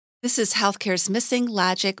This is Healthcare's Missing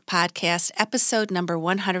Logic podcast, episode number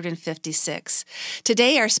 156.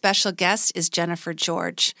 Today, our special guest is Jennifer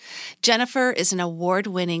George. Jennifer is an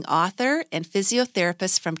award-winning author and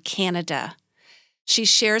physiotherapist from Canada. She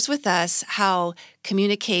shares with us how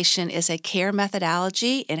communication is a care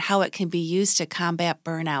methodology and how it can be used to combat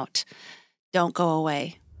burnout. Don't go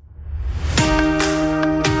away.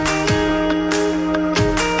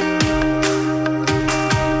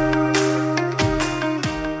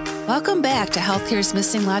 Welcome back to Healthcare's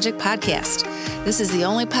Missing Logic podcast. This is the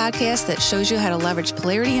only podcast that shows you how to leverage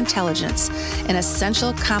polarity intelligence, an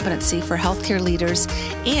essential competency for healthcare leaders,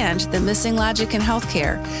 and the missing logic in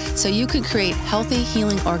healthcare, so you can create healthy,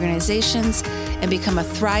 healing organizations and become a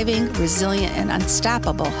thriving, resilient, and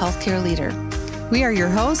unstoppable healthcare leader. We are your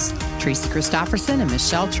hosts, Tracy Christofferson and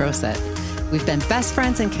Michelle Trosett. We've been best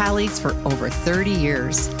friends and colleagues for over 30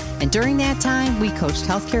 years. And during that time, we coached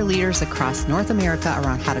healthcare leaders across North America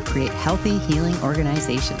around how to create healthy, healing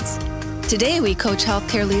organizations. Today, we coach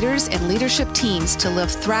healthcare leaders and leadership teams to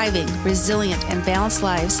live thriving, resilient, and balanced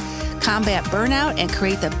lives, combat burnout, and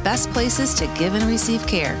create the best places to give and receive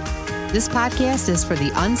care. This podcast is for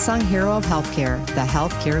the unsung hero of healthcare, the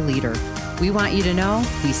healthcare leader. We want you to know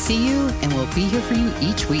we see you and we'll be here for you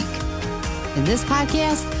each week. In this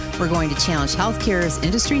podcast, we're going to challenge healthcare's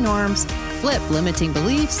industry norms, flip limiting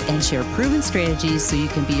beliefs, and share proven strategies so you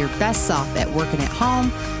can be your best self at work and at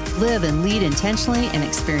home, live and lead intentionally, and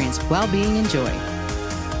experience well-being and joy.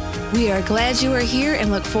 We are glad you are here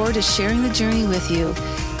and look forward to sharing the journey with you.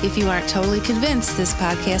 If you aren't totally convinced this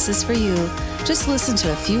podcast is for you, just listen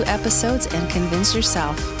to a few episodes and convince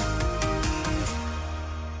yourself.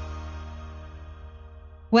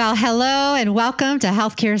 Well, hello and welcome to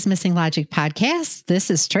Healthcare's Missing Logic podcast. This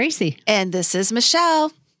is Tracy. And this is Michelle.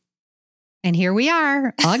 And here we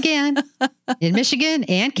are again in Michigan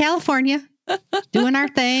and California doing our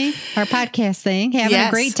thing, our podcast thing, having a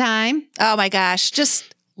great time. Oh my gosh,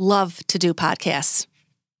 just love to do podcasts.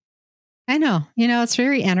 I know. It's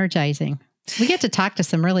very energizing. We get to talk to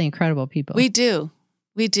some really incredible people. We do.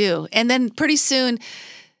 And then pretty soon,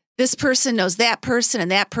 this person knows that person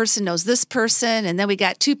and that person knows this person. And then we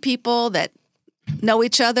got two people that know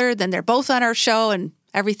each other. Then they're both on our show and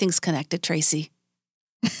everything's connected, Tracy.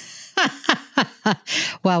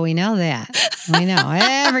 Well, we know that. We know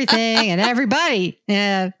everything and everybody,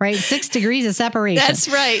 right? 6 degrees of separation. That's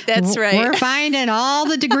right. We're finding all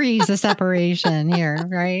the degrees of separation here,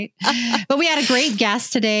 right? But we had a great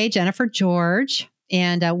guest today, Jennifer George.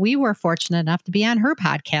 And we were fortunate enough to be on her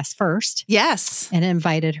podcast first. Yes. And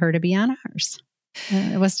invited her to be on ours.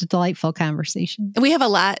 It was a delightful conversation. We have a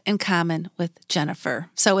lot in common with Jennifer.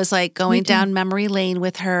 So it was like going down memory lane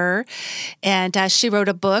with her. And she wrote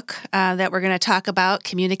a book that we're going to talk about.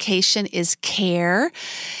 Communication is Care.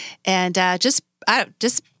 And just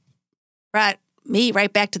brought me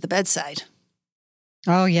right back to the bedside.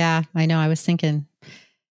 Oh, yeah. I know. I was thinking,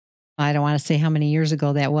 I don't want to say how many years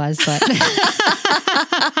ago that was, but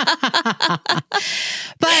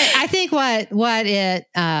but I think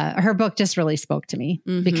her book just really spoke to me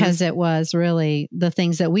because it was really the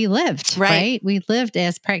things that we lived, right? We lived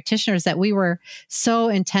as practitioners that we were so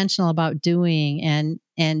intentional about doing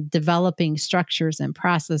and developing structures and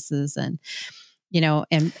processes and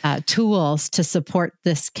tools to support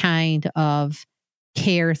this kind of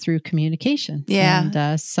care through communication. Yeah.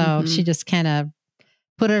 And so she just kind of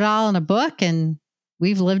put it all in a book and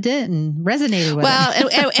we've lived it and resonated with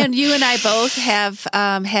it. and you and I both have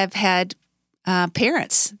had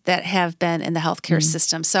parents that have been in the healthcare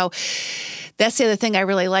system. So that's the other thing I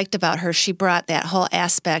really liked about her. She brought that whole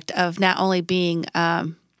aspect of not only being a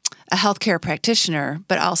healthcare practitioner,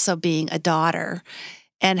 but also being a daughter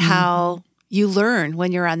and how you learn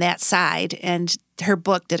when you're on that side. And her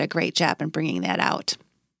book did a great job in bringing that out.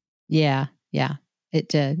 Yeah. It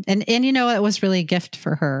did. And it was really a gift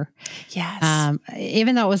for her. Yes.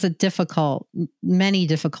 Even though it was many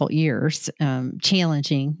difficult years,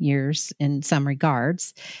 challenging years in some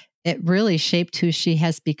regards, it really shaped who she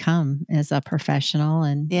has become as a professional.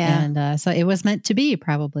 And so it was meant to be,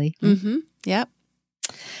 probably. Mm-hmm. Yep.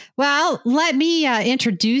 Well, let me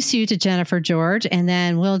introduce you to Jennifer George, and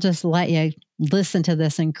then we'll just let you listen to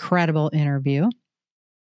this incredible interview.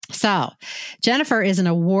 So, Jennifer is an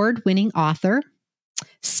award-winning author,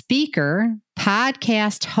 speaker,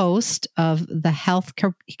 podcast host of the Health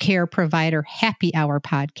Care Provider Happy Hour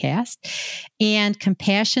podcast, and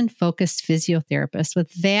compassion-focused physiotherapist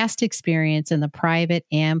with vast experience in the private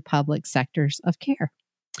and public sectors of care.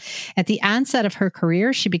 At the onset of her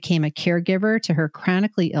career, she became a caregiver to her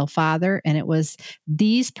chronically ill father, and it was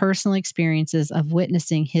these personal experiences of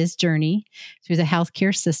witnessing his journey through the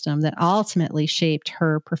healthcare system that ultimately shaped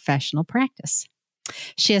her professional practice.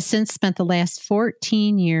 She has since spent the last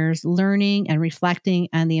 14 years learning and reflecting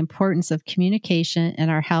on the importance of communication in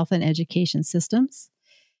our health and education systems.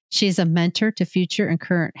 She is a mentor to future and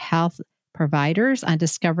current health providers on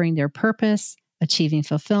discovering their purpose, achieving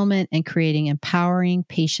fulfillment, and creating empowering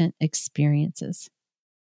patient experiences.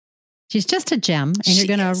 She's just a gem, and you're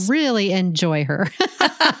going to really enjoy her.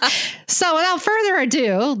 So without further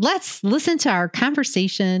ado, let's listen to our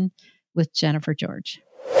conversation with Jennifer George.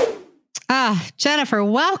 Jennifer,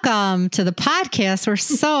 welcome to the podcast. We're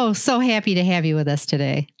so happy to have you with us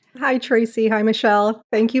today. Hi, Tracy. Hi, Michelle.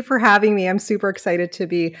 Thank you for having me. I'm super excited to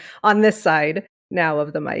be on this side now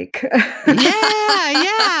of the mic.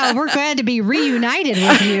 Yeah. We're glad to be reunited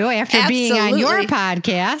with you after being on your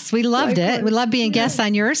podcast. We loved it. We love being guests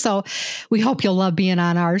on yours. So we hope you'll love being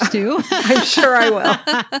on ours too. I'm sure I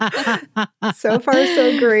will. So far,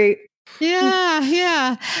 so great.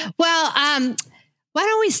 Yeah. Well, why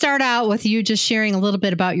don't we start out with you just sharing a little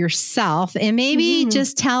bit about yourself and maybe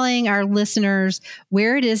just telling our listeners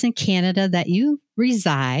where it is in Canada that you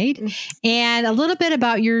reside and a little bit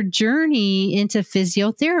about your journey into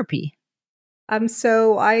physiotherapy.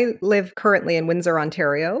 So I live currently in Windsor,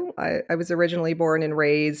 Ontario. I was originally born and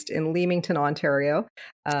raised in Leamington, Ontario,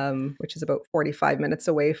 which is about 45 minutes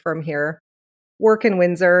away from here. Work in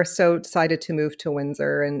Windsor, so decided to move to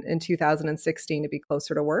Windsor in 2016 to be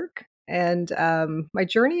closer to work. And my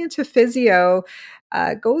journey into physio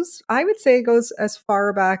goes as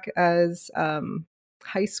far back as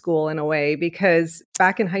high school in a way, because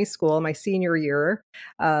back in high school, my senior year,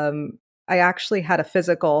 I actually had a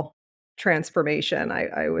physical transformation.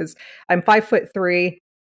 I'm 5'3",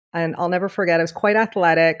 and I'll never forget, I was quite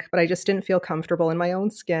athletic, but I just didn't feel comfortable in my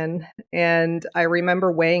own skin. And I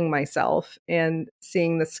remember weighing myself and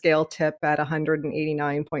seeing the scale tip at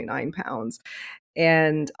 189.9 pounds.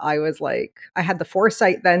 And I was like, I had the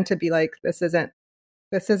foresight then to be like, this isn't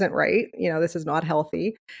right. This is not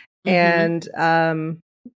healthy. And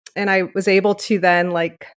I was able to then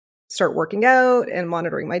start working out and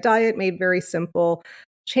monitoring my diet, made very simple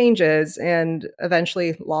changes, and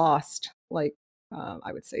eventually lost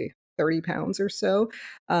I would say 30 pounds or so,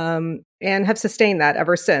 and have sustained that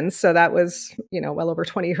ever since. So that was, well over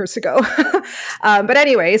 20 years ago. But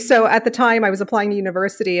anyway, so at the time I was applying to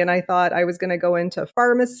university and I thought I was going to go into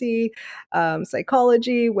pharmacy,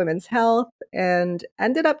 psychology, women's health, and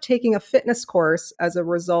ended up taking a fitness course as a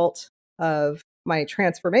result of my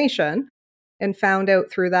transformation, and found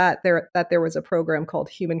out through that there was a program called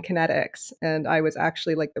Human Kinetics. And I was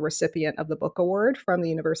actually the recipient of the book award from the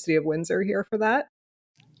University of Windsor here for that.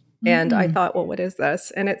 And I thought, well, what is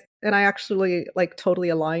this? And I actually totally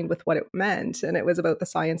aligned with what it meant. And it was about the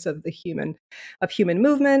science of human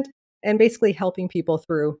movement and basically helping people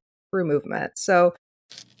through movement. So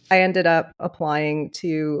I ended up applying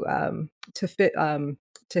to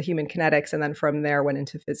Human Kinetics, and then from there went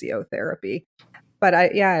into physiotherapy. But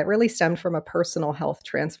it really stemmed from a personal health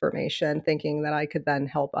transformation, thinking that I could then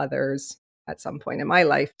help others at some point in my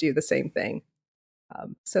life do the same thing.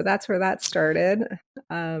 So that's where that started.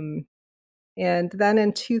 And then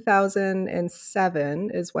in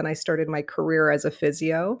 2007 is when I started my career as a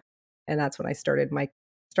physio. And that's when I started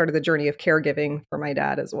the journey of caregiving for my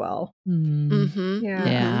dad as well.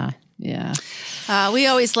 Yeah. We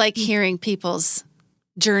always like hearing people's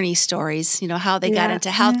journey stories, how they got into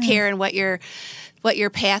healthcare and what your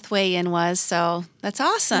pathway in was. So that's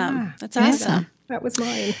awesome. Yeah. That's awesome. That was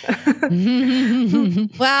mine.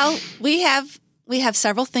 Well, we have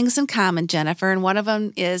several things in common, Jennifer, and one of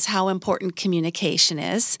them is how important communication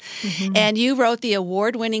is. And you wrote the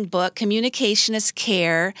award-winning book, Communication is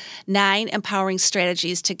Care, 9 Empowering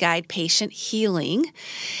Strategies to Guide Patient Healing.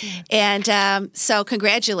 And so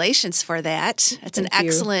congratulations for that. It's an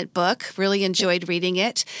excellent book. Really enjoyed reading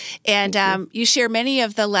it. And you share many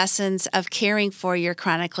of the lessons of caring for your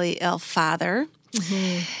chronically ill father.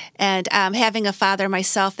 And having a father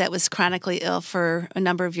myself that was chronically ill for a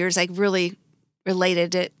number of years, I really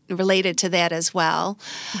related to that as well.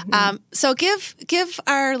 So give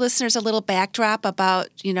our listeners a little backdrop about,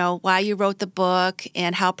 why you wrote the book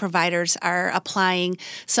and how providers are applying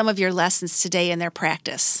some of your lessons today in their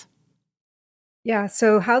practice. Yeah.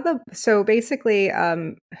 So basically,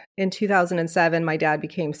 in 2007, my dad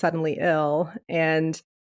became suddenly ill, and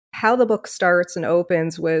how the book starts and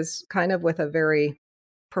opens was kind of with a very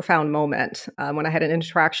profound moment when I had an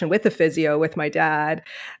interaction with a physio with my dad.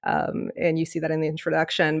 And you see that in the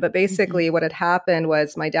introduction. But basically what had happened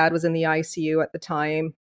was my dad was in the ICU at the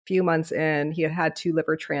time. few months in, he had had 2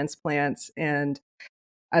 liver transplants, and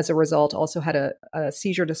as a result, also had a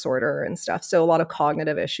seizure disorder and stuff. So a lot of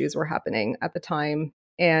cognitive issues were happening at the time.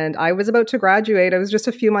 And I was about to graduate. I was just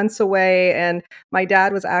a few months away, and my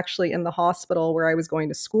dad was actually in the hospital where I was going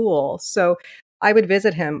to school. So I would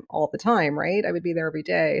visit him all the time, right? I would be there every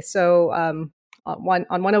day. So on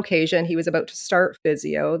one occasion, he was about to start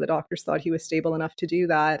physio. The doctors thought he was stable enough to do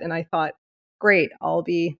that. And I thought, great, I'll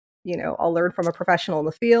learn from a professional in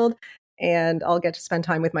the field, and I'll get to spend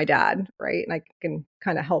time with my dad, right? And I can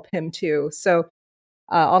kind of help him too. So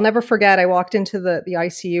I'll never forget, I walked into the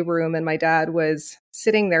ICU room, and my dad was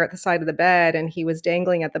sitting there at the side of the bed, and he was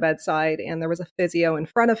dangling at the bedside, and there was a physio in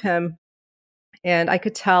front of him. And I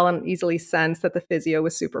could tell and easily sense that the physio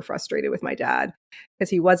was super frustrated with my dad because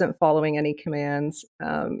he wasn't following any commands.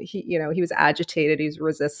 He was agitated, he was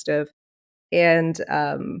resistive. And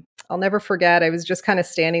I'll never forget, I was just kind of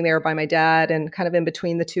standing there by my dad and kind of in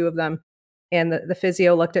between the two of them. And the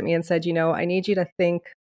physio looked at me and said, I need you to think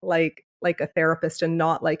like a therapist and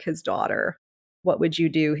not like his daughter. What would you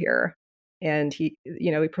do here? And he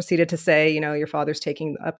proceeded to say, your father's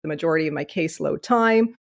taking up the majority of my caseload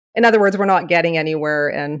time. In other words, we're not getting anywhere.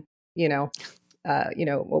 And,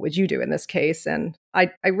 what would you do in this case? And I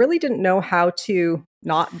really didn't know how to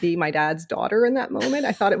not be my dad's daughter in that moment.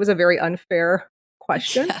 I thought it was a very unfair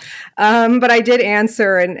question. Yeah. But I did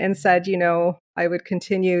answer and said, I would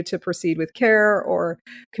continue to proceed with care or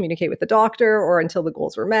communicate with the doctor or until the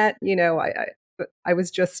goals were met. I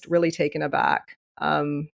was just really taken aback.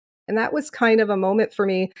 And that was kind of a moment for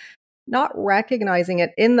me, not recognizing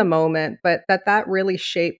it in the moment, but that really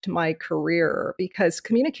shaped my career, because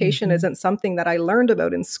communication isn't something that I learned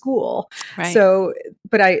about in school. Right. So,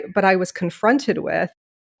 but I was confronted with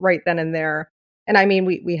right then and there. And I mean,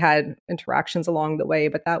 we had interactions along the way,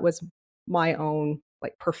 but that was my own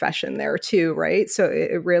profession there too, right? So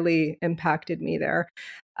it really impacted me there.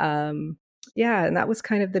 And that was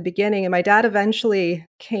kind of the beginning. And my dad eventually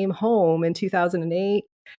came home in 2008,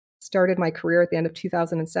 started my career at the end of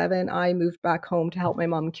 2007. I moved back home to help my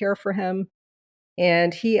mom care for him.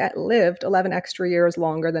 And he lived 11 extra years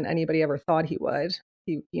longer than anybody ever thought he would.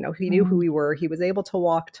 He knew who we were. He was able to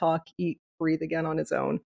walk, talk, eat, breathe again on his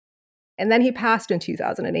own. And then he passed in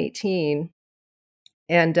 2018.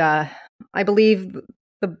 And I believe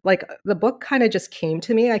the book kind of just came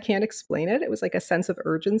to me. I can't explain it. It was like a sense of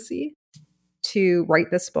urgency to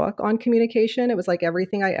write this book on communication. It was like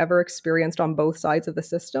everything I ever experienced on both sides of the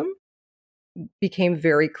system became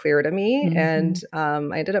very clear to me. Mm-hmm. And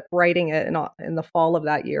I ended up writing it in the fall of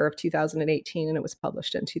that year of 2018, and it was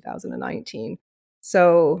published in 2019.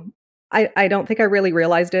 So I don't think I really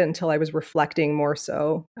realized it until I was reflecting more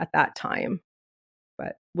so at that time,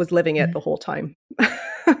 but was living it the whole time.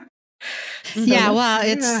 Yeah,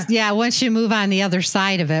 well, once you move on the other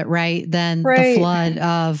side of it, right, then the flood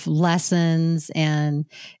of lessons and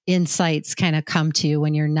insights kind of come to you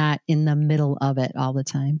when you're not in the middle of it all the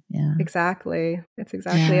time. Yeah, exactly. That's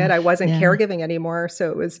exactly it. I wasn't caregiving anymore,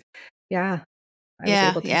 so it was, I was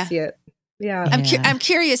able to see it. Yeah, I'm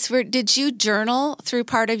curious. Did you journal through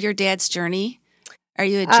part of your dad's journey? Are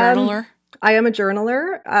you a journaler? I am a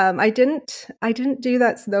journaler. I didn't do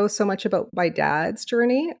that though so much about my dad's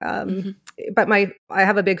journey. But I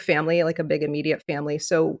have a big family, like a big immediate family.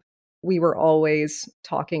 So we were always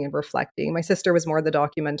talking and reflecting. My sister was more the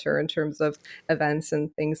documenter in terms of events and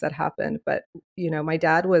things that happened. But, my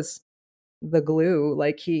dad was the glue.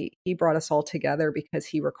 Like he brought us all together because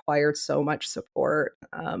he required so much support.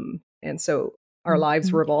 And so our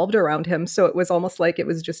lives revolved around him. So it was almost like it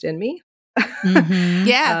was just in me. Mm-hmm.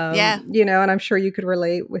 Yeah. And I'm sure you could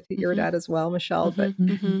relate with your dad as well, Michelle, but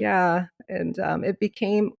and it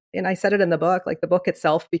became, and I said it in the book, like the book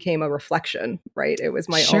itself became a reflection, right? It was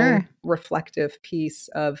my own reflective piece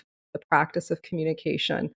of the practice of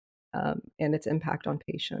communication and its impact on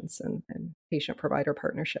patients and patient-provider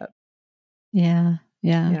partnership. Yeah.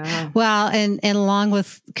 Well, and along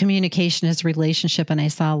with communication is relationship. And I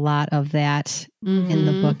saw a lot of that in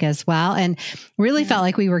the book as well. And really felt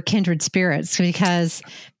like we were kindred spirits because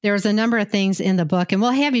there was a number of things in the book, and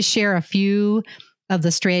we'll have you share a few of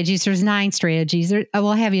the strategies. There's 9 strategies.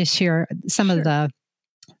 We'll have you share some of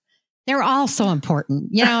they're all so important.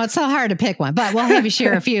 It's so hard to pick one, but we'll have you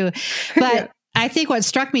share a few. But I think what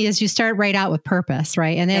struck me is you start right out with purpose,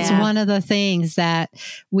 right? And that's one of the things that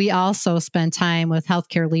we also spend time with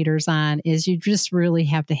healthcare leaders on is you just really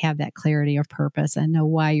have to have that clarity of purpose and know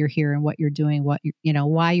why you're here and what you're doing,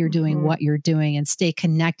 why you're doing what you're doing, and stay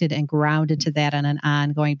connected and grounded to that on an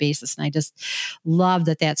ongoing basis. And I just love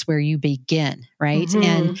that that's where you begin, right?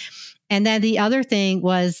 And then the other thing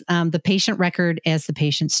was the patient record as the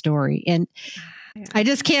patient story. And I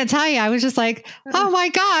just can't tell you. I was just like, oh my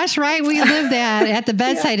gosh, right? We live that at the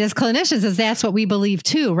bedside as clinicians, as that's what we believe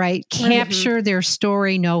too, right? Capture their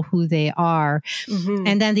story, know who they are.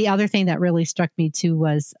 And then the other thing that really struck me too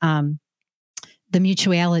was the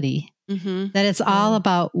mutuality. That it's all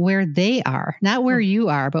about where they are, not where you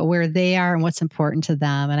are, but where they are and what's important to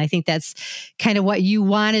them. And I think that's kind of what you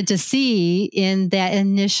wanted to see in that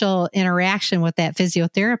initial interaction with that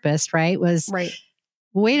physiotherapist, right? Was,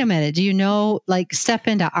 wait a minute, do you know, like, step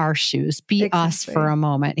into our shoes, be us for a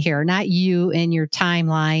moment here, not you and your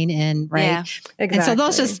timeline. And And so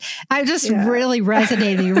those I just really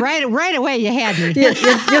resonated right away. You had me.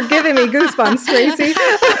 You're giving me goosebumps, Tracy.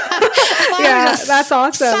 That's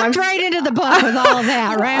awesome. I'm right into the book with all of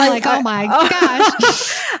that, right? I'm like, oh my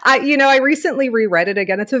gosh. I recently reread it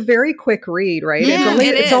again. It's a very quick read, right?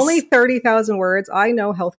 It's only 30,000 words. I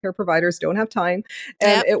know healthcare providers don't have time,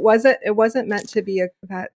 and it wasn't meant to be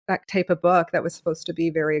that type of book that was supposed to be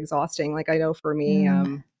very exhausting. Like, I know for me,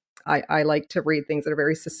 I like to read things that are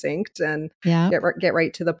very succinct and get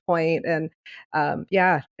right to the point. And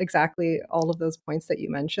exactly. All of those points that you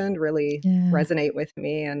mentioned really resonate with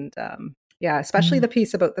me. And especially the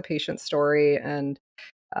piece about the patient story and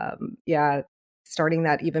starting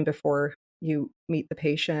that even before you meet the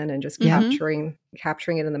patient and just capturing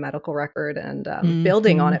it in the medical record and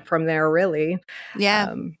building on it from there, really.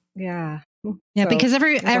 Because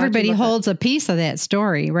everybody holds a piece of that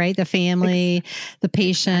story, right? The family, the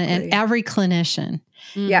patient, and every clinician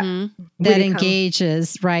that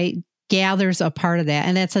engages, right, gathers a part of that.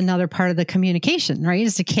 And that's another part of the communication, right?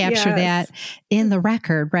 Is to capture that in the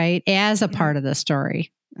record, right, as a part of the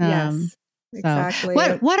story. Exactly.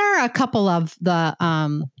 So what are a couple of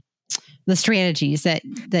the strategies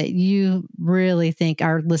that you really think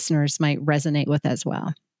our listeners might resonate with as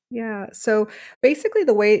well? Yeah. So basically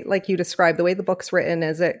the way, like you described, the way the book's written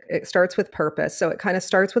is it starts with purpose. So it kind of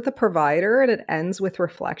starts with the provider and it ends with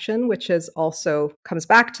reflection, which is also comes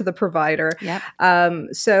back to the provider.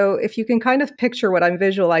 So if you can kind of picture what I'm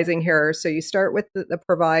visualizing here. So you start with the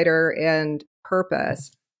provider and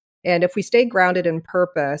purpose. And if we stay grounded in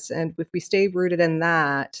purpose and if we stay rooted in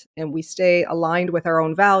that and we stay aligned with our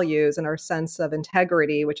own values and our sense of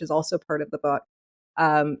integrity, which is also part of the book,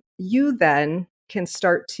 you then can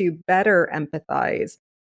start to better empathize,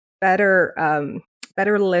 better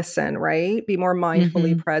listen, right? Be more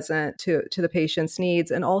mindfully present to the patient's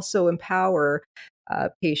needs and also empower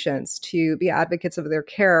patients to be advocates of their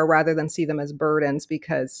care rather than see them as burdens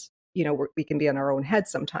because, we can be in our own head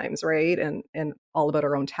sometimes, right? And all about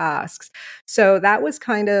our own tasks. So that was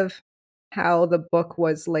kind of how the book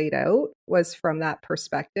was laid out, was from that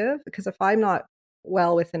perspective. Because if I'm not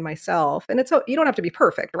well within myself, and you don't have to be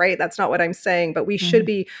perfect, right? That's not what I'm saying, but we should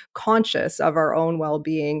be conscious of our own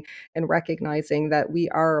well-being and recognizing that we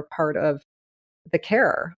are a part of the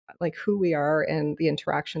care, like who we are and the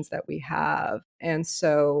interactions that we have. And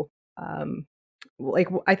so,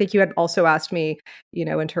 I think you had also asked me,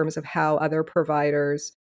 in terms of how other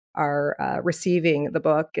providers are receiving the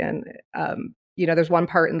book. And, there's one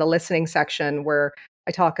part in the listening section where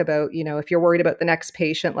I talk about, if you're worried about the next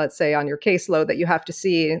patient, let's say on your caseload that you have to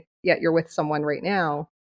see, yet you're with someone right now,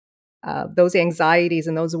 those anxieties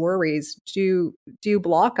and those worries do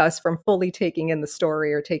block us from fully taking in the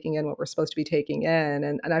story or taking in what we're supposed to be taking in.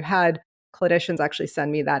 And I've had clinicians actually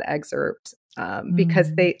send me that excerpt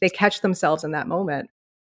because they catch themselves in that moment.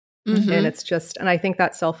 And it's just, and I think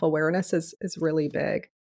that self-awareness is really big.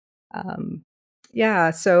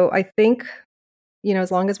 So I think,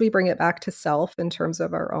 as long as we bring it back to self in terms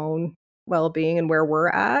of our own well-being and where we're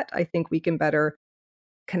at, I think we can better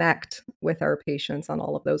connect with our patients on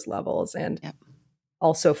all of those levels and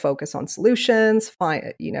also focus on solutions,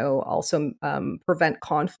 also prevent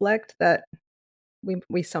conflict that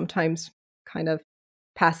we sometimes kind of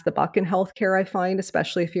pass the buck in healthcare. I find,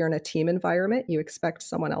 especially if you're in a team environment, you expect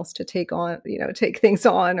someone else to take things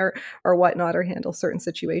on or whatnot, or handle certain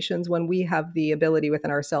situations when we have the ability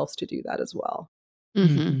within ourselves to do that as well.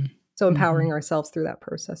 So empowering ourselves through that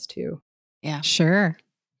process too. Yeah, sure.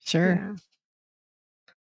 Yeah.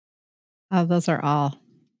 Oh, those are all.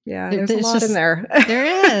 Yeah, there's a lot in there. There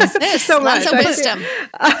is. There's so lots much of wisdom.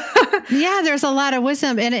 There's a lot of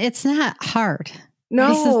wisdom, and it's not hard.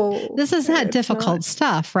 No, this is not difficult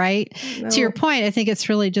stuff, right? No. To your point, I think it's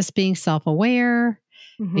really just being self-aware,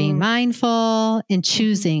 being mindful, and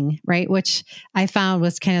choosing, right? Which I found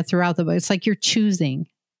was kind of throughout the book. It's like you're choosing.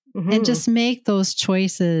 And just make those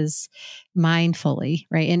choices mindfully,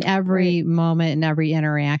 right? In every moment and every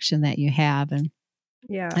interaction that you have. And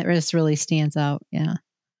it just really stands out. Yeah.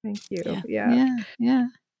 Thank you. Yeah.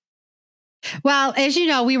 Well, as you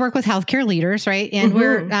know, we work with healthcare leaders, right? And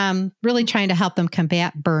we're really trying to help them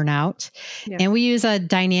combat burnout. Yeah. And we use a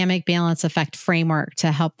dynamic balance effect framework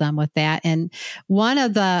to help them with that. And one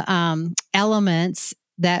of the elements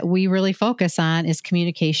that we really focus on is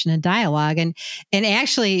communication and dialogue. And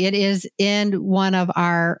actually it is in one of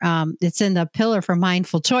our, it's in the pillar for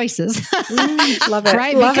mindful choices. Love it.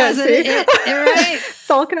 Right? Love because it. Right?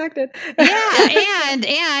 It's all connected. Yeah.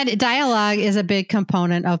 And dialogue is a big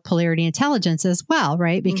component of polarity intelligence as well,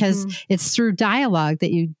 right? Because it's through dialogue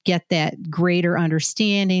that you get that greater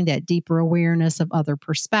understanding, that deeper awareness of other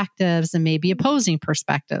perspectives and maybe opposing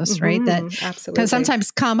perspectives, right? That absolutely can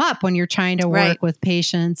sometimes come up when you're trying to work with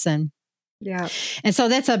patients and so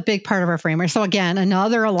that's a big part of our framework. So again,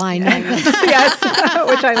 another alignment. Yes,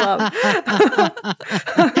 which I love.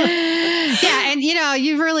 Yeah. And,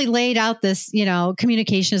 you've really laid out this,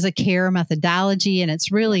 communication as a care methodology, and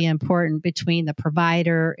it's really important between the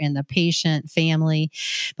provider and the patient family.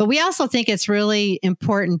 But we also think it's really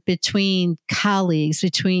important between colleagues,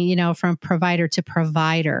 from provider to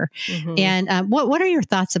provider. And what are your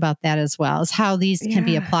thoughts about that as well, as how these can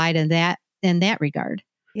be applied in that regard?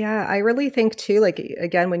 Yeah, I really think too, like,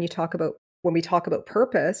 again, when we talk about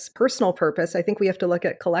purpose, personal purpose, I think we have to look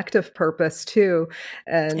at collective purpose too.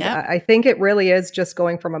 And I think it really is just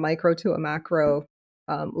going from a micro to a macro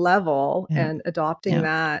level and adopting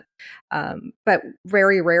that. But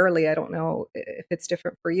very rarely, I don't know if it's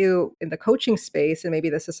different for you in the coaching space, and maybe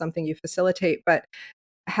this is something you facilitate, but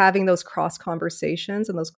having those cross conversations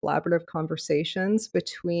and those collaborative conversations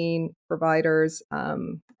between providers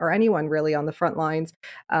or anyone really on the front lines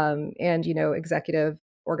and, executive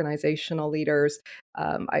organizational leaders.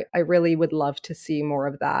 I really would love to see more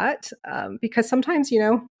of that because sometimes,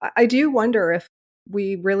 I do wonder if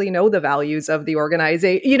we really know the values of the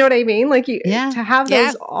organization. You know what I mean? Like to have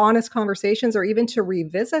those honest conversations or even to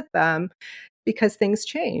revisit them, because things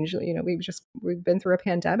change. We've been through a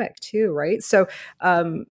pandemic too, right? So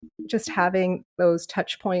just having those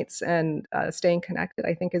touch points and staying connected,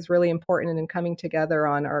 I think, is really important in coming together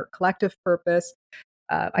on our collective purpose.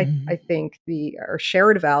 I think our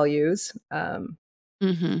shared values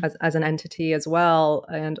as an entity as well,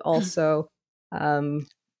 and also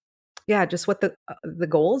just what the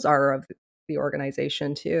goals are of the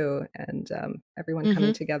organization too, and everyone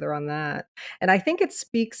coming together on that. And I think it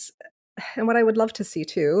speaks, and what I would love to see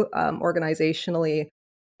too, organizationally,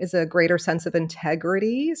 is a greater sense of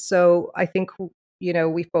integrity. So I think,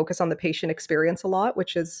 we focus on the patient experience a lot,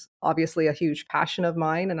 which is obviously a huge passion of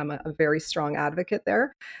mine, and I'm a very strong advocate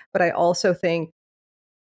there. But I also think,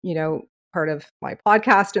 part of my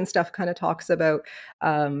podcast and stuff kind of talks about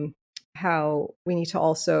how we need to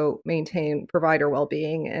also maintain provider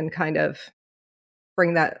well-being and kind of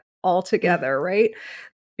bring that all together, right?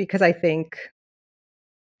 Because I think,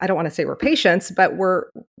 I don't want to say we're patients, but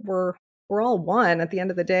we're all one at the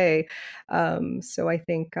end of the day. So I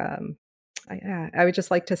think I would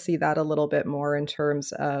just like to see that a little bit more in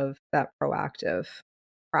terms of that proactive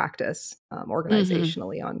practice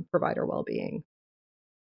organizationally on provider well-being.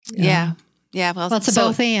 Yeah. Well, it's a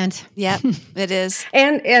both and. Yeah, it is.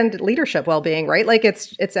 And leadership well-being, right? Like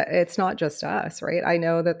it's not just us, right? I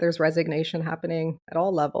know that there's resignation happening at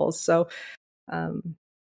all levels. So well,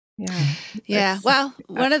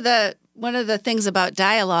 one of the things about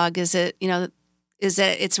dialogue is that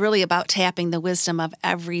it's really about tapping the wisdom of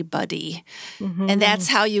everybody. And that's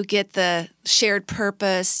how you get the shared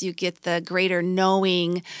purpose, you get the greater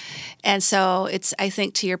knowing. And so I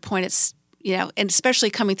think to your point, it's, and especially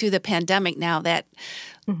coming through the pandemic now, that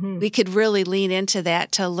we could really lean into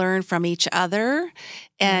that to learn from each other.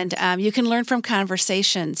 And you can learn from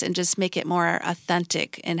conversations and just make it more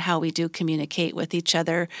authentic in how we do communicate with each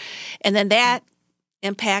other. And then that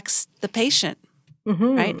impacts the patient,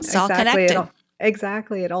 right? It's all connected.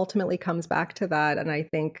 Exactly. It ultimately comes back to that. And I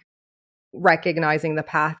think recognizing the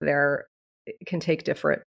path there can take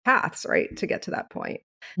different paths, right, to get to that point,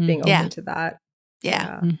 being open to that.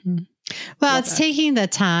 Yeah. Well, it's taking the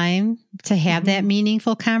time to have that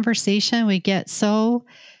meaningful conversation. We get so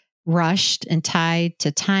rushed and tied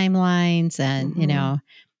to timelines and,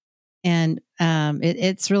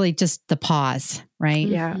 it's really just the pause, right?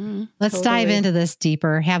 Yeah. Let's dive into this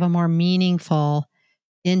deeper, have a more meaningful,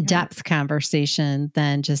 in-depth conversation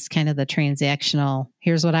than just kind of the transactional,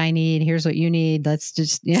 here's what I need, here's what you need. Let's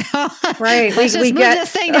just, right. Let's just move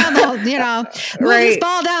this thing down move this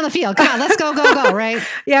ball down the field. Come on, let's go, right?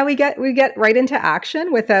 Yeah, we get right into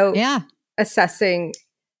action without assessing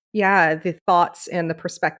the thoughts and the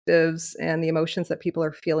perspectives and the emotions that people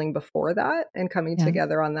are feeling before that and coming Yeah.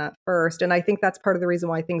 together on that first. And I think that's part of the reason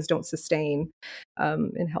why things don't sustain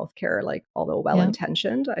in healthcare. Like, although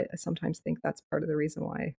well-intentioned, I sometimes think that's part of the reason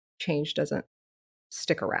why change doesn't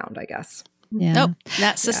stick around, I guess. Yeah. Nope,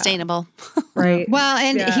 not sustainable. Right. Well,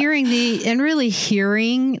 and Yeah. really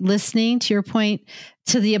hearing, listening to your point,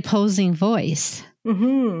 to the opposing voice,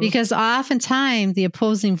 Mm-hmm. because oftentimes the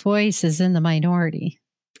opposing voice is in the minority.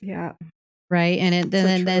 Yeah. Right. And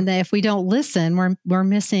then if we don't listen, we're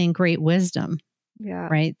missing great wisdom. Yeah.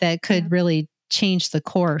 Right. That could really change the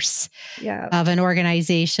course of an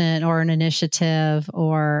organization or an initiative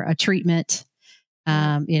or a treatment.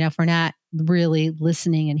 If we're not really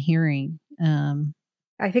listening and hearing.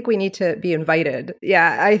 I think we need to be invited.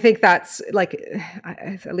 Yeah, I think that's like,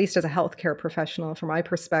 at least as a healthcare professional, from my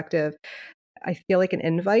perspective, I feel like an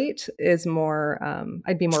invite is more,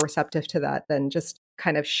 I'd be more receptive to that than just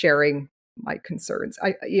kind of sharing my concerns.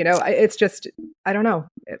 It's just, I don't know.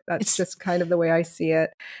 That's just kind of the way I see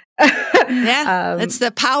it. Yeah, it's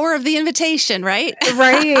the power of the invitation, right?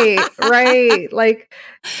 Right. Like,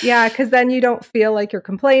 yeah, because then you don't feel like you're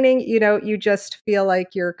complaining. You just feel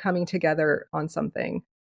like you're coming together on something,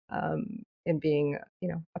 and being,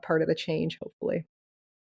 a part of the change, hopefully.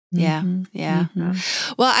 Yeah. Mm-hmm. Yeah.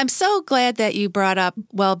 Mm-hmm. Well, I'm so glad that you brought up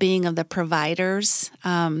well-being of the providers,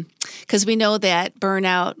 because we know that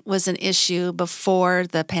burnout was an issue before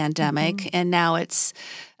the pandemic, and now it's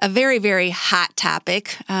a very, very hot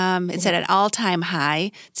topic. It's at an all-time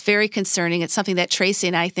high. It's very concerning. It's something that Tracy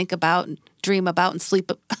and I think about and dream about and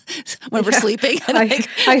sleep when we're sleeping. And I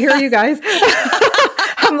hear you guys.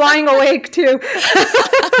 I'm lying awake too.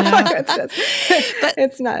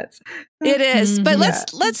 It's nuts. It is. But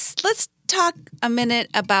let's talk a minute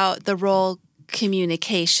about the role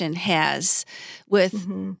communication has with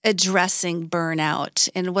addressing burnout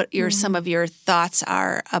and what some of your thoughts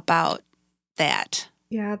are about that.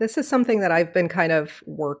 Yeah, this is something that I've been kind of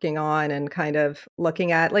working on and kind of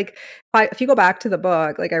looking at. Like, if you go back to the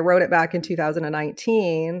book, like I wrote it back in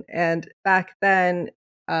 2019, and back then,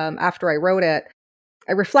 after I wrote it,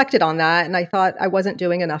 I reflected on that, and I thought I wasn't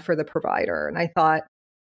doing enough for the provider. And I thought,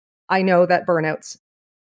 I know that burnout's,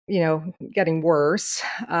 getting worse.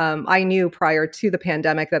 I knew prior to the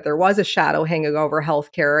pandemic that there was a shadow hanging over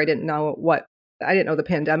healthcare. I didn't know the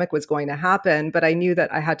pandemic was going to happen, but I knew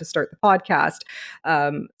that I had to start the podcast,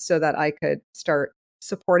 so that I could start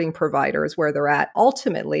supporting providers where they're at.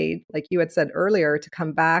 Ultimately, like you had said earlier, to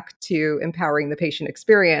come back to empowering the patient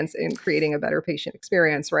experience and creating a better patient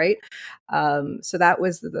experience, right? So that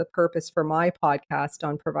was the purpose for my podcast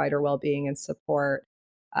on provider well-being and support.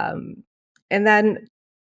 And then,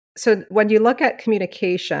 so when you look at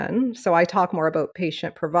communication, so I talk more about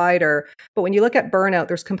patient provider, but when you look at burnout,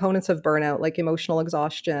 there's components of burnout like emotional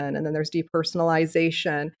exhaustion, and then there's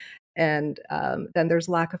depersonalization, and then there's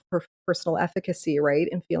lack of personal efficacy, right?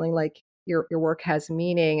 And feeling like your work has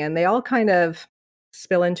meaning, and they all kind of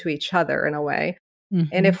spill into each other in a way.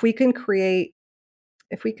 And if we can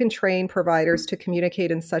train providers to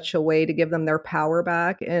communicate in such a way to give them their power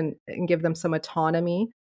back and give them some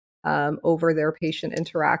autonomy over their patient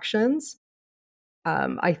interactions,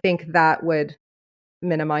 I think that would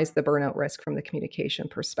minimize the burnout risk from the communication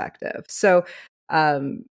perspective. So,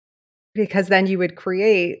 because then you would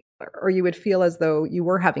create, or you would feel as though you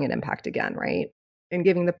were having an impact again, right?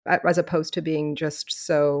 And as opposed to being just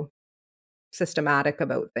so systematic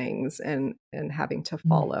about things and having to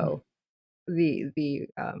follow the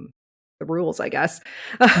rules, I guess,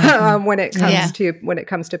 when it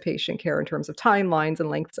comes to patient care in terms of timelines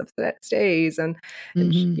and lengths of stays and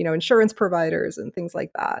insurance providers and things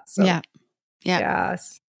like that. So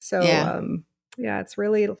it's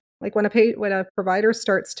really like when a provider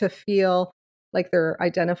starts to feel like they're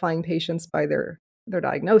identifying patients by their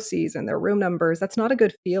diagnoses and their room numbers, that's not a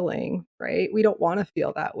good feeling, right? We don't want to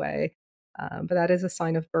feel that way. But that is a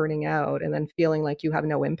sign of burning out, and then feeling like you have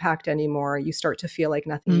no impact anymore. You start to feel like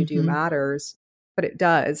nothing you do matters, but it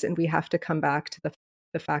does. And we have to come back to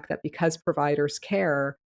the fact that because providers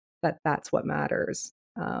care, that's what matters,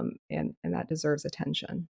 and that deserves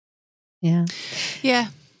attention. Yeah.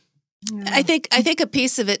 I think a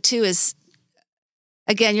piece of it too is,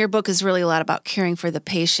 again, your book is really a lot about caring for the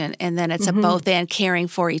patient, and then it's a both and caring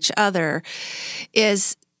for each other.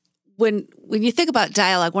 Is when you think about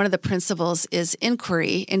dialogue, one of the principles is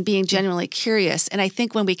inquiry and being genuinely curious. And I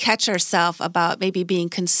think when we catch ourselves about maybe being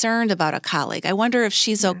concerned about a colleague, I wonder if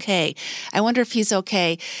she's okay. I wonder if he's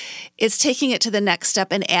okay. It's taking it to the next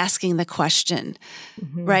step and asking the question,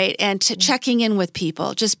 right? And checking in with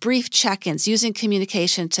people, just brief check-ins, using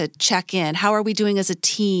communication to check in. How are we doing as a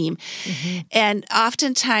team? And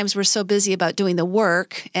oftentimes we're so busy about doing the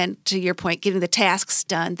work and, to your point, getting the tasks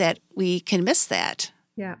done that we can miss that.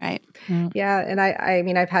 Yeah. Right. Yeah. And I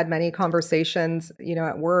mean, I've had many conversations,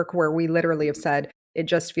 at work where we literally have said, it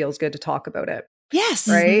just feels good to talk about it. Yes.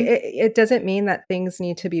 Right. It doesn't mean that things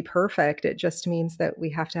need to be perfect. It just means that we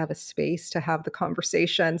have to have a space to have the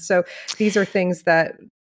conversation. So these are things that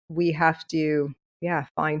we have to,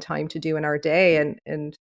 find time to do in our day.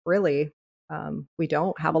 And really, we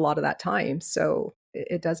don't have a lot of that time. So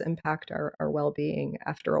it does impact our well-being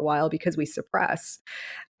after a while because we suppress.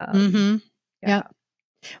 Yep.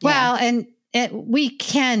 Well, and we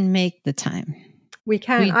can make the time. We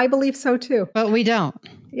can. I believe so too. But we don't.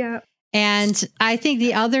 Yeah. And I think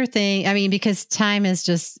the other thing, I mean, because time is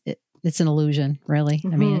just, it's an illusion, really.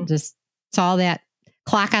 I mean, it's all that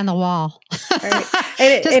clock on the wall. Right.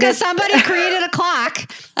 Just because somebody created a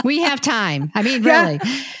clock, we have time. I mean, really.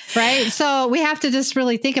 Right. So we have to just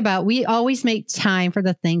really think about, we always make time for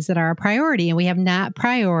the things that are a priority, and we have not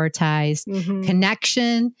prioritized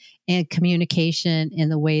connection and communication in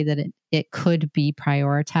the way that it could be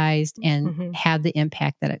prioritized and have the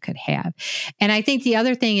impact that it could have. And I think the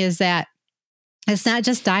other thing is that it's not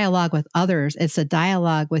just dialogue with others, it's a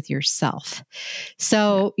dialogue with yourself.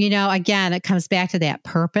 So, again, it comes back to that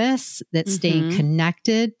purpose, that staying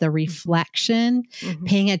connected, the reflection,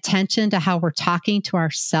 paying attention to how we're talking to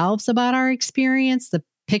ourselves about our experience, the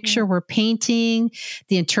picture we're painting,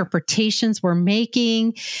 the interpretations we're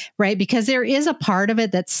making, right? Because there is a part of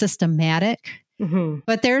it that's systematic,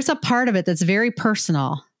 but there's a part of it that's very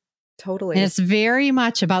personal. Totally. And it's very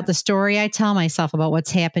much about the story I tell myself about what's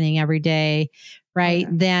happening every day, right?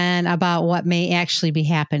 Than about what may actually be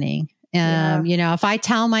happening. If I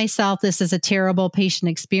tell myself this is a terrible patient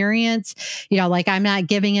experience, like I'm not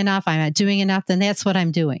giving enough, I'm not doing enough, then that's what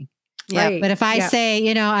I'm doing. Yeah. Right. But if I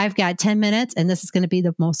say, I've got 10 minutes and this is going to be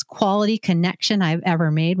the most quality connection I've ever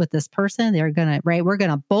made with this person, we're going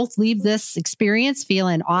to both leave this experience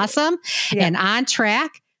feeling awesome and on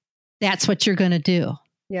track. That's what you're going to do.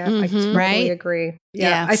 Yeah, I totally agree.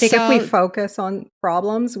 Yeah. I think if we focus on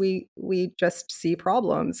problems, we just see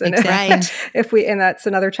problems. And and that's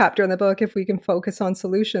another chapter in the book, if we can focus on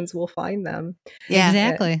solutions, we'll find them. Yeah.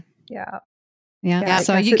 Exactly. Yeah.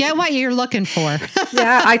 So you get what you're looking for.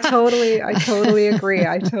 I totally agree.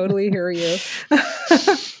 I totally hear you.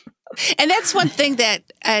 And that's one thing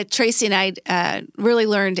that Tracy and I really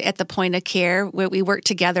learned at the point of care, where we worked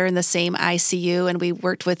together in the same ICU, and we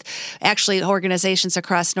worked with actually organizations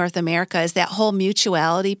across North America, is that whole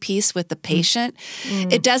mutuality piece with the patient.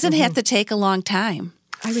 It doesn't have to take a long time.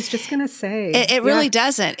 I was just going to say. It really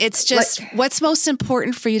doesn't. It's just, what's most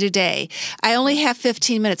important for you today? I only have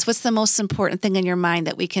 15 minutes. What's the most important thing in your mind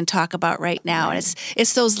that we can talk about right now? And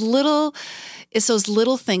it's those little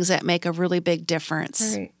things that make a really big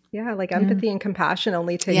difference. Right. Yeah, like empathy and compassion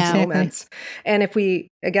only takes moments. And if we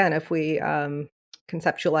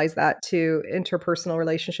conceptualize that to interpersonal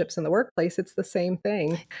relationships in the workplace, it's the same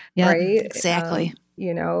thing, right? Exactly.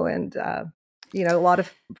 A lot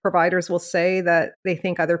of providers will say that they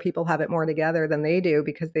think other people have it more together than they do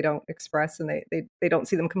because they don't express and they don't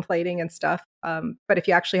see them complaining and stuff. But if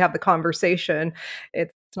you actually have the conversation,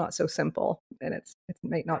 it's not so simple, and it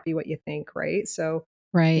might not be what you think, right? So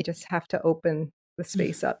you just have to open the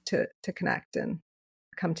space up to connect and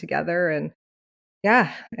come together and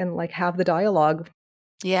like have the dialogue.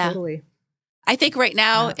 Yeah. Totally. I think right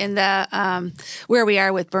now in the where we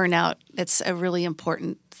are with burnout, it's a really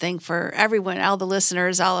important thing for everyone, all the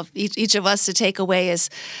listeners, all of each of us to take away, is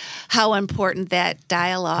how important that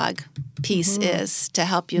dialogue piece is to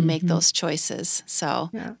help you make those choices. So,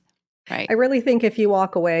 right. I really think if you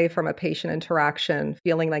walk away from a patient interaction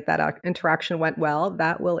feeling like that interaction went well,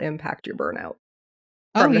 that will impact your burnout.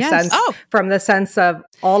 From the sense of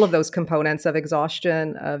all of those components of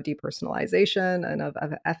exhaustion, of depersonalization, and of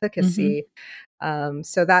efficacy.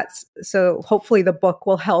 So hopefully the book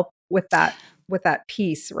will help with that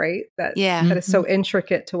piece, right? That is so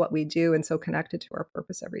intricate to what we do and so connected to our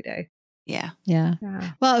purpose every day. Yeah.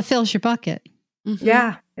 Well, it fills your bucket.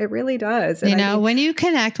 Yeah, it really does. And when you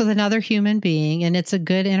connect with another human being and it's a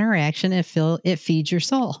good interaction, it feeds your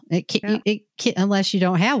soul. It can't, unless you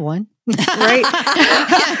don't have one. Right?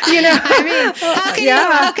 I mean,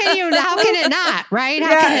 how can it not, right?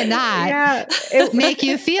 How can it not make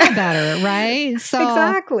you feel better, right? So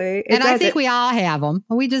exactly. And I think we all have them.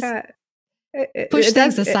 We just push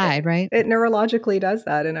things aside, right? It neurologically does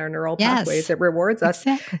that in our neural pathways. It rewards us.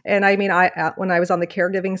 Exactly. And I mean, when I was on the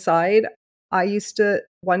caregiving side, I used to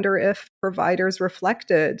wonder if providers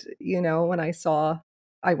reflected, when I saw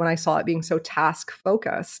it being so task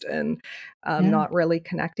focused and not really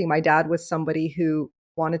connecting. My dad was somebody who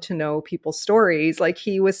wanted to know people's stories. Like,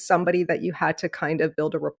 he was somebody that you had to kind of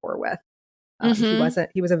build a rapport with.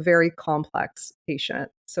 He was a very complex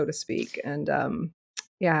patient, so to speak. And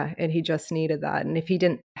and he just needed that. And if he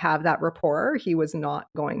didn't have that rapport, he was not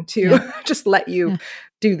going to just let you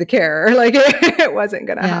do the care. Like, it wasn't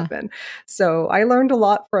going to happen. So I learned a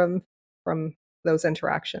lot from those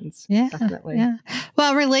interactions. Yeah, definitely. Yeah.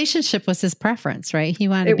 Well, relationship was his preference, right? He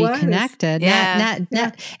wanted to be connected. Not.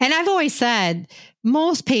 And I've always said,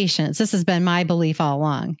 most patients, this has been my belief all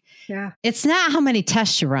along. Yeah. It's not how many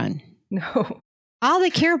tests you run. No. All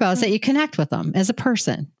they care about is that you connect with them as a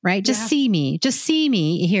person, right? Just see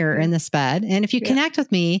me here in this bed. And if you connect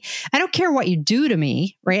with me, I don't care what you do to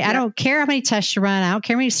me, right? I don't care how many tests you run. I don't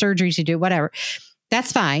care how many surgeries you do, whatever.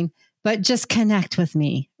 That's fine. But just connect with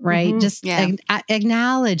me, right? Just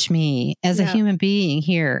acknowledge me as a human being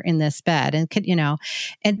here in this bed. And,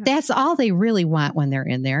 and that's all they really want when they're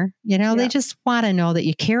in there. They just want to know that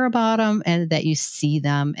you care about them and that you see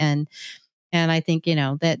them. And I think,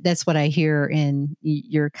 that's what I hear in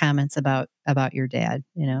your comments about your dad,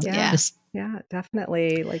 Yeah,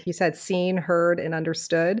 definitely. Like you said, seen, heard, and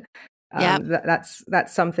understood. That's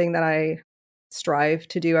something that I strive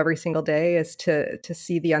to do every single day, is to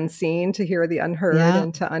see the unseen, to hear the unheard,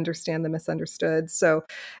 and to understand the misunderstood. So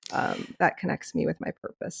that connects me with my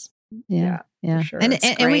purpose. Yeah. For sure. And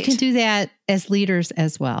we can do that as leaders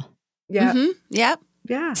as well. Yeah. Mm-hmm. Yep.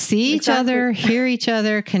 Yeah. See each other, hear each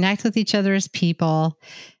other, connect with each other as people.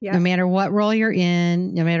 No matter what role you're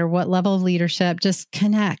in, no matter what level of leadership, just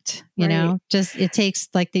connect. It takes,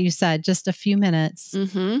 like you said, just a few minutes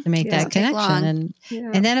to make that connection,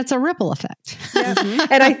 and then it's a ripple effect.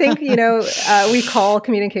 And I think we call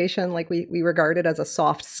communication, like we regard it as a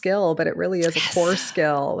soft skill, but it really is a core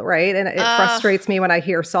skill, right? And it frustrates me when I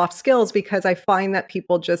hear soft skills, because I find that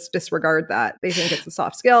people just disregard that. They think it's a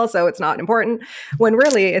soft skill, so it's not important. When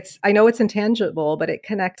really, I know it's intangible, but it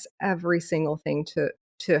connects every single thing to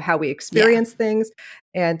how we experience things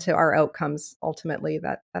and to our outcomes ultimately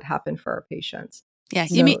that happen for our patients. Yeah.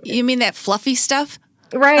 So you mean that fluffy stuff?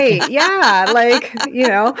 Right. Yeah. Like,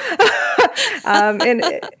 and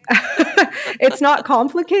it's not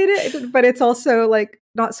complicated, but it's also like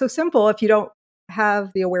not so simple if you don't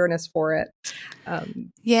have the awareness for it.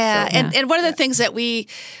 And one of the things that we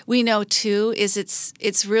know too is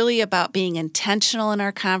it's really about being intentional in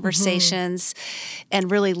our conversations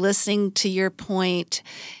and really listening to your point.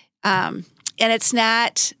 And it's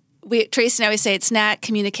not, Tracy and I always say, it's not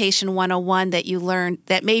communication 101 that you learned,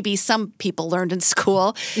 that maybe some people learned in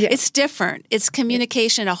school. It's different. It's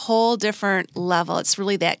communication at a whole different level. It's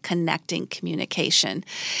really that connecting communication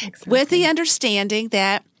with the understanding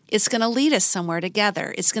that it's going to lead us somewhere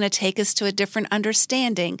together. It's going to take us to a different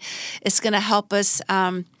understanding. It's going to help us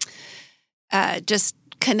just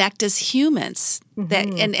connect as humans.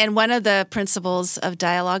 And one of the principles of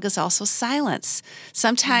dialogue is also silence.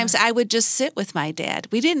 Sometimes I would just sit with my dad.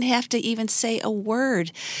 We didn't have to even say a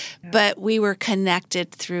word, but we were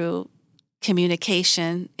connected through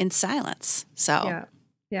communication in silence. So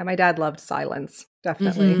my dad loved silence,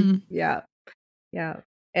 definitely. Yeah.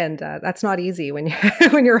 And that's not easy when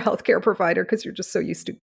you're a healthcare provider, because you're just so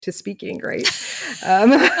used to speaking, right?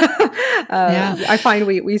 I find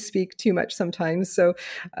we speak too much sometimes. So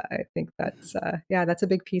I think that's a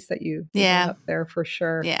big piece that you brought up there for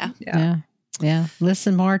sure. Yeah.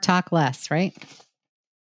 Listen more, talk less, right?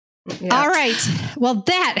 Yeah. All right. Well,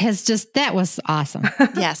 that was awesome.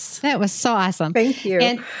 Yes. That was so awesome. Thank you.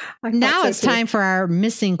 And now it's time for our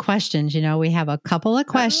missing questions. We have a couple of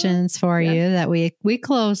questions for you that we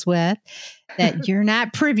close with that you're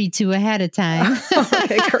not privy to ahead of time.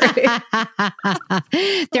 Okay, great.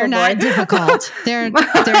 They're not difficult. They're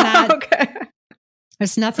not. Okay.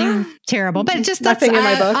 There's nothing terrible, but just nothing in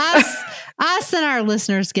my book. Us and our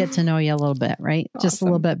listeners get to know you a little bit, right? Awesome. Just a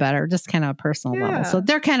little bit better, just kind of a personal level. So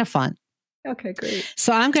they're kind of fun. Okay, great.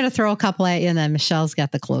 So I'm going to throw a couple at you, and then Michelle's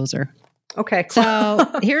got the closer. Okay, cool.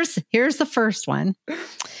 So here's the first one.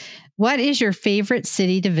 What is your favorite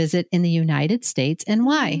city to visit in the United States, and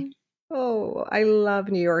why? Oh, I love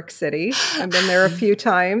New York City. I've been there a few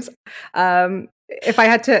times. if I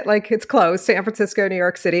had to, like, it's close, San Francisco, New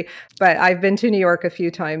York City, but I've been to New York a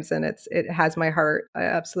few times and it has my heart. I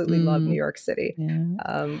absolutely love New York City.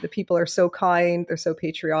 Yeah. The people are so kind. They're so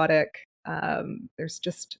patriotic.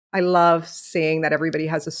 I love seeing that everybody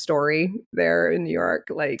has a story there in New York.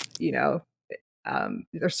 Like,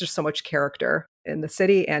 there's just so much character in the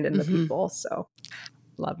city and in the people. So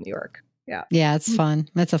love New York. Yeah. Yeah, it's fun.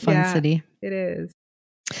 It's a fun city. It is.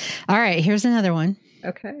 All right, here's another one.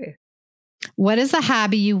 Okay. What is a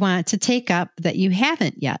hobby you want to take up that you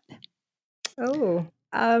haven't yet? Oh,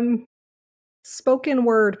 spoken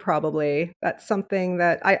word, probably. That's something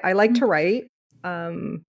that I like to write.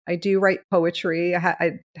 I do write poetry.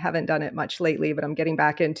 I haven't done it much lately, but I'm getting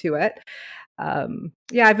back into it.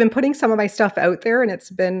 I've been putting some of my stuff out there and it's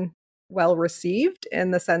been well received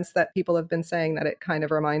in the sense that people have been saying that it kind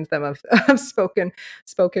of reminds them of spoken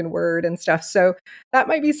word and stuff. So that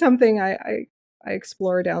might be something I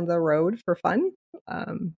explore down the road for fun.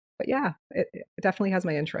 But yeah, it definitely has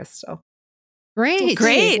my interest. So Great.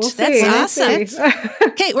 Great. We'll That's see. awesome.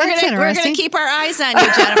 Okay, we're gonna keep our eyes on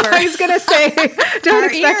you, Jennifer. I was gonna say, don't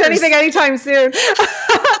expect anything anytime soon.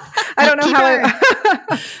 I don't know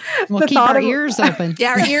how we'll keep our ears open.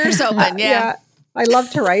 Yeah, our ears open. Yeah. I love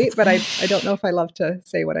to write, but I don't know if I love to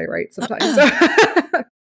say what I write sometimes.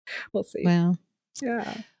 We'll see. Well,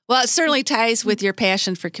 yeah. Well, it certainly ties with your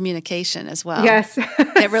passion for communication as well. Yes.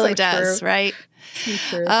 It really does, true. right?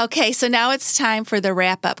 True. Okay, so now it's time for the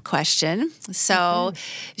wrap-up question. So,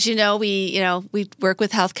 as you know, we work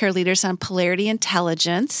with healthcare leaders on polarity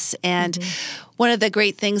intelligence, and one of the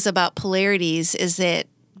great things about polarities is that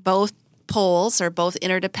both poles or both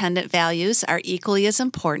interdependent values are equally as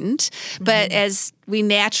important, but as we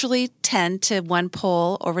naturally tend to one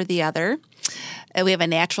pole over the other, we have a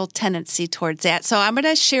natural tendency towards that. So I'm going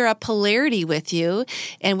to share a polarity with you,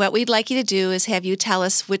 and what we'd like you to do is have you tell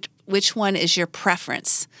us which one is your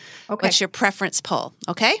preference. Okay. What's your preference pole?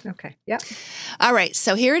 Okay? Okay. Yeah. All right.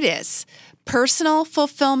 So here it is. Personal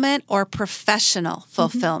fulfillment or professional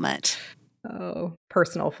fulfillment? Oh,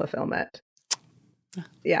 personal fulfillment.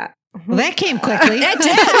 Yeah. well, that came quickly. It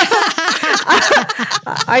did.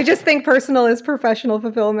 I just think personal is professional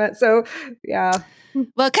fulfillment. So, yeah.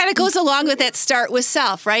 Well, it kind of goes along with that start with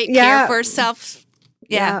self, right? Yeah. Care for self.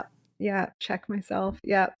 Yeah. Yeah. Check myself.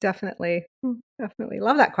 Yeah, definitely. Definitely.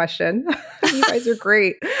 Love that question. You guys are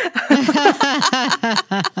great.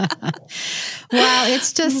 Well,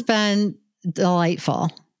 it's just been delightful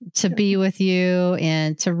to be with you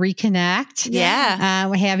and to reconnect. Yeah.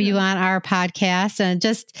 We have you on our podcast and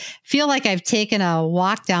just feel like I've taken a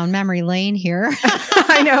walk down memory lane here.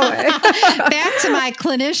 I know it. Back to my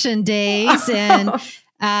clinician days and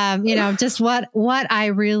just what I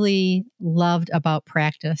really loved about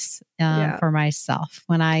practice for myself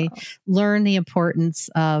when I learned the importance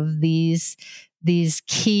of these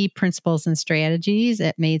key principles and strategies.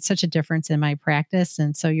 It made such a difference in my practice.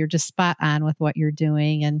 And so you're just spot on with what you're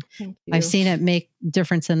doing. And I've seen it make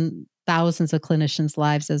difference in thousands of clinicians'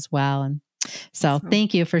 lives as well. And so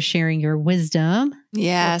thank you for sharing your wisdom.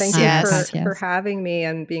 Yes. Well, thank you for having me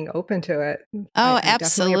and being open to it. Oh, I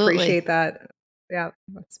absolutely. definitely appreciate that. Yeah,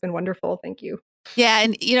 it's been wonderful. Thank you. Yeah.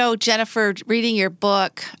 And, Jennifer, reading your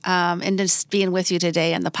book and just being with you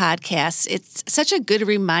today on the podcast, it's such a good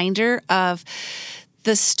reminder of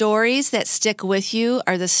the stories that stick with you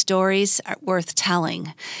are the stories worth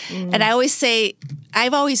telling. And I always say,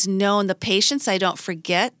 I've always known the patients I don't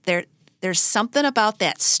forget. There's something about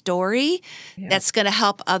that story that's going to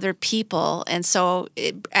help other people. And so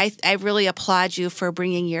I really applaud you for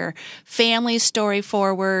bringing your family story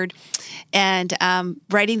forward and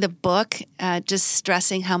writing the book, just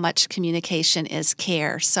stressing how much communication is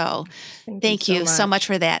care. So thank you so much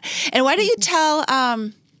for that. And why don't you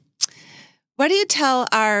tell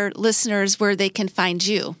our listeners where they can find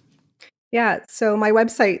you? Yeah, so my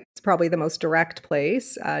website is probably the most direct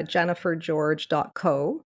place,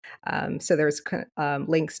 jennifergeorge.co. So there's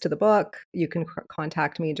links to the book. You can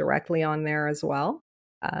contact me directly on there as well.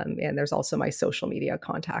 And there's also my social media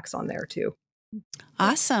contacts on there too.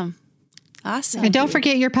 Awesome. And don't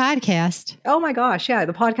forget your podcast. Oh my gosh. Yeah.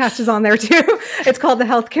 The podcast is on there too. It's called the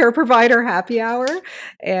Healthcare Provider Happy Hour.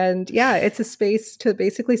 And yeah, it's a space to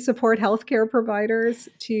basically support healthcare providers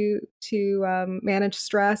to manage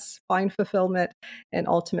stress, find fulfillment, and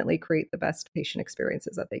ultimately create the best patient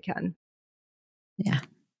experiences that they can. Yeah.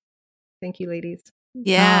 Thank you, ladies.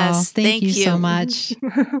 Yes. Thank you so much.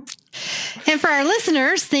 And for our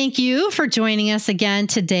listeners, thank you for joining us again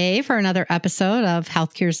today for another episode of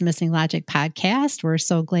Healthcare's Missing Logic podcast. We're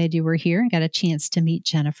so glad you were here and got a chance to meet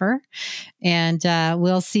Jennifer. And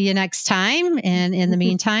we'll see you next time. And in the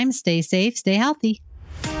meantime, stay safe, stay healthy.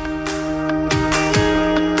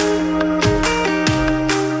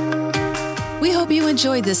 hope you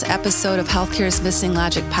enjoyed this episode of Healthcare's Missing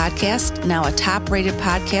Logic podcast, now a top-rated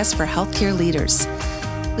podcast for healthcare leaders.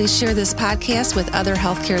 Please share this podcast with other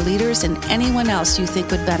healthcare leaders and anyone else you think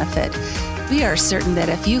would benefit. We are certain that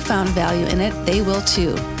if you found value in it, they will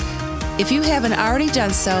too. If you haven't already done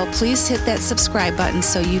so, please hit that subscribe button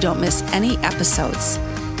so you don't miss any episodes.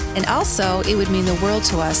 And also, it would mean the world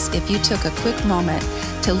to us if you took a quick moment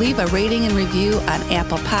to leave a rating and review on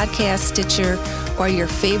Apple Podcasts, Stitcher, or your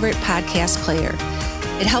favorite podcast player.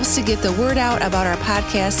 It helps to get the word out about our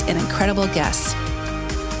podcast and incredible guests.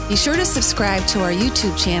 Be sure to subscribe to our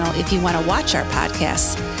YouTube channel if you want to watch our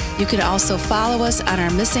podcasts. You can also follow us on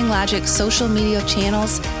our Missing Logic social media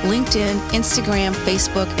channels, LinkedIn, Instagram,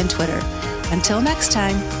 Facebook, and Twitter. Until next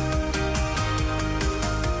time.